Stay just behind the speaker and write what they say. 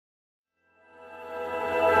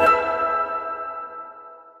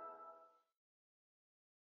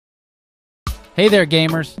Hey there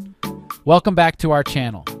gamers, welcome back to our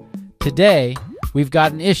channel. Today we've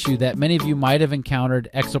got an issue that many of you might have encountered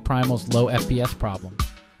Exoprimal's low FPS problem.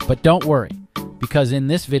 But don't worry, because in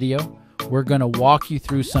this video we're going to walk you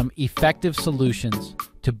through some effective solutions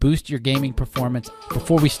to boost your gaming performance.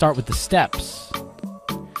 Before we start with the steps,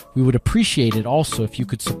 we would appreciate it also if you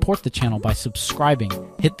could support the channel by subscribing,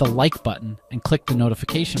 hit the like button, and click the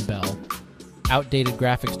notification bell. Outdated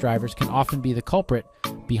graphics drivers can often be the culprit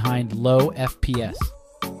behind low FPS.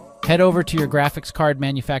 Head over to your graphics card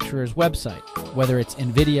manufacturer's website, whether it's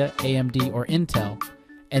NVIDIA, AMD, or Intel,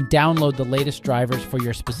 and download the latest drivers for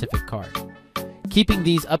your specific card. Keeping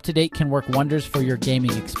these up to date can work wonders for your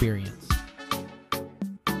gaming experience.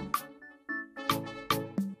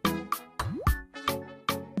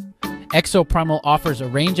 Exoprimal offers a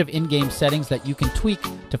range of in-game settings that you can tweak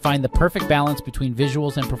to find the perfect balance between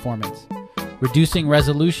visuals and performance. Reducing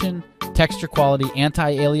resolution, texture quality,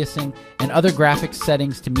 anti-aliasing, and other graphics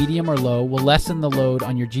settings to medium or low will lessen the load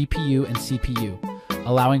on your GPU and CPU,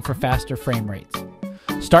 allowing for faster frame rates.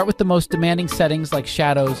 Start with the most demanding settings like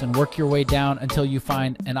shadows and work your way down until you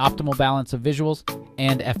find an optimal balance of visuals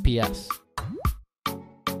and FPS.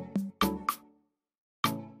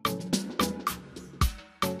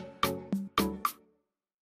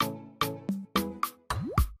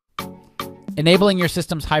 Enabling your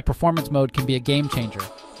system's high performance mode can be a game changer.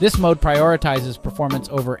 This mode prioritizes performance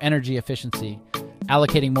over energy efficiency,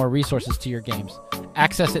 allocating more resources to your games.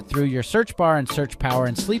 Access it through your search bar and search power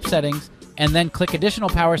and sleep settings, and then click additional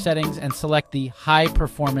power settings and select the high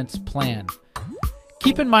performance plan.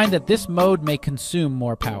 Keep in mind that this mode may consume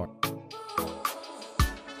more power.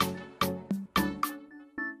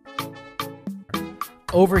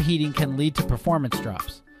 Overheating can lead to performance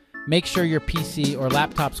drops. Make sure your PC or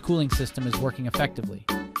laptop's cooling system is working effectively.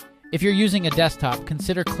 If you're using a desktop,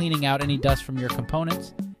 consider cleaning out any dust from your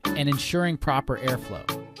components and ensuring proper airflow.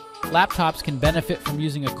 Laptops can benefit from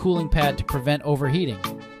using a cooling pad to prevent overheating.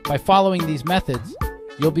 By following these methods,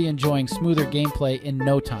 you'll be enjoying smoother gameplay in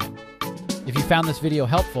no time. If you found this video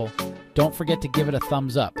helpful, don't forget to give it a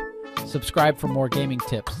thumbs up, subscribe for more gaming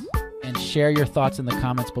tips, and share your thoughts in the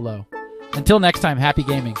comments below. Until next time, happy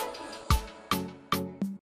gaming!